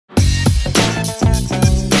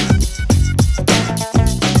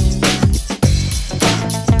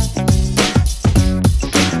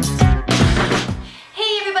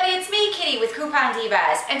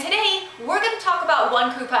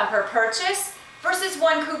purchase versus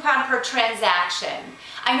 1 coupon per transaction.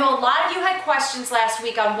 I know a lot of you had questions last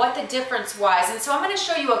week on what the difference was, and so I'm going to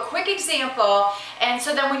show you a quick example, and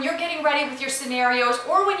so then when you're getting ready with your scenarios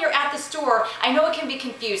or when you're at the store, I know it can be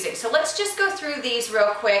confusing. So let's just go through these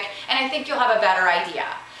real quick, and I think you'll have a better idea.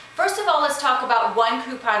 First of all, let's talk about 1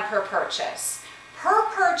 coupon per purchase. Per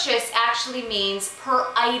purchase actually means per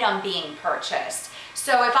item being purchased.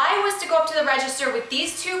 So if I was to go up to the register with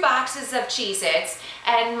these 2 boxes of Cheez-Its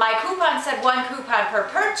and my coupon said 1 coupon per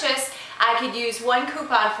purchase, I could use 1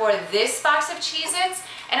 coupon for this box of Cheez-Its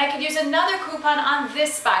and I could use another coupon on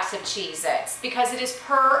this box of Cheez-Its because it is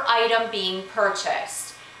per item being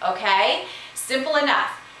purchased. Okay? Simple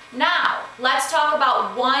enough. Now, let's talk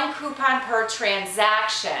about 1 coupon per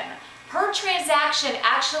transaction. Per transaction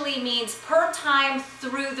actually means per time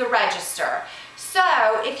through the register. So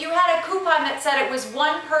if you had a coupon that said it was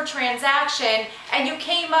 1 per transaction and you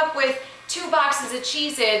came up with 2 boxes of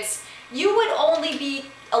Cheez-Its, you would only be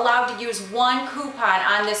allowed to use 1 coupon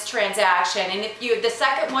on this transaction, and if the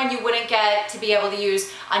second one you wouldn't get to be able to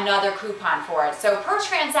use another coupon for it. So per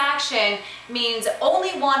transaction means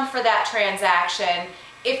only 1 for that transaction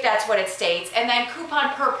if that's what it states, and then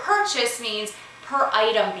coupon per purchase means per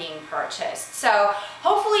item being purchased. So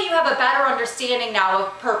hopefully you have a better understanding now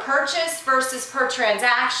of per purchase versus per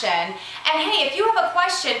transaction. And hey, if you have a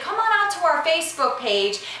question, come on out to our Facebook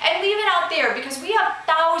page and leave it out there because we have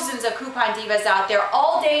thousands of Coupon Divas out there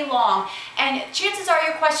all day long, and chances are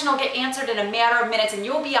your question will get answered in a matter of minutes and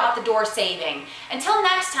you'll be out the door saving. Until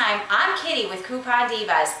next time, I'm Kitty with Coupon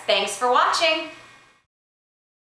Divas. Thanks for watching.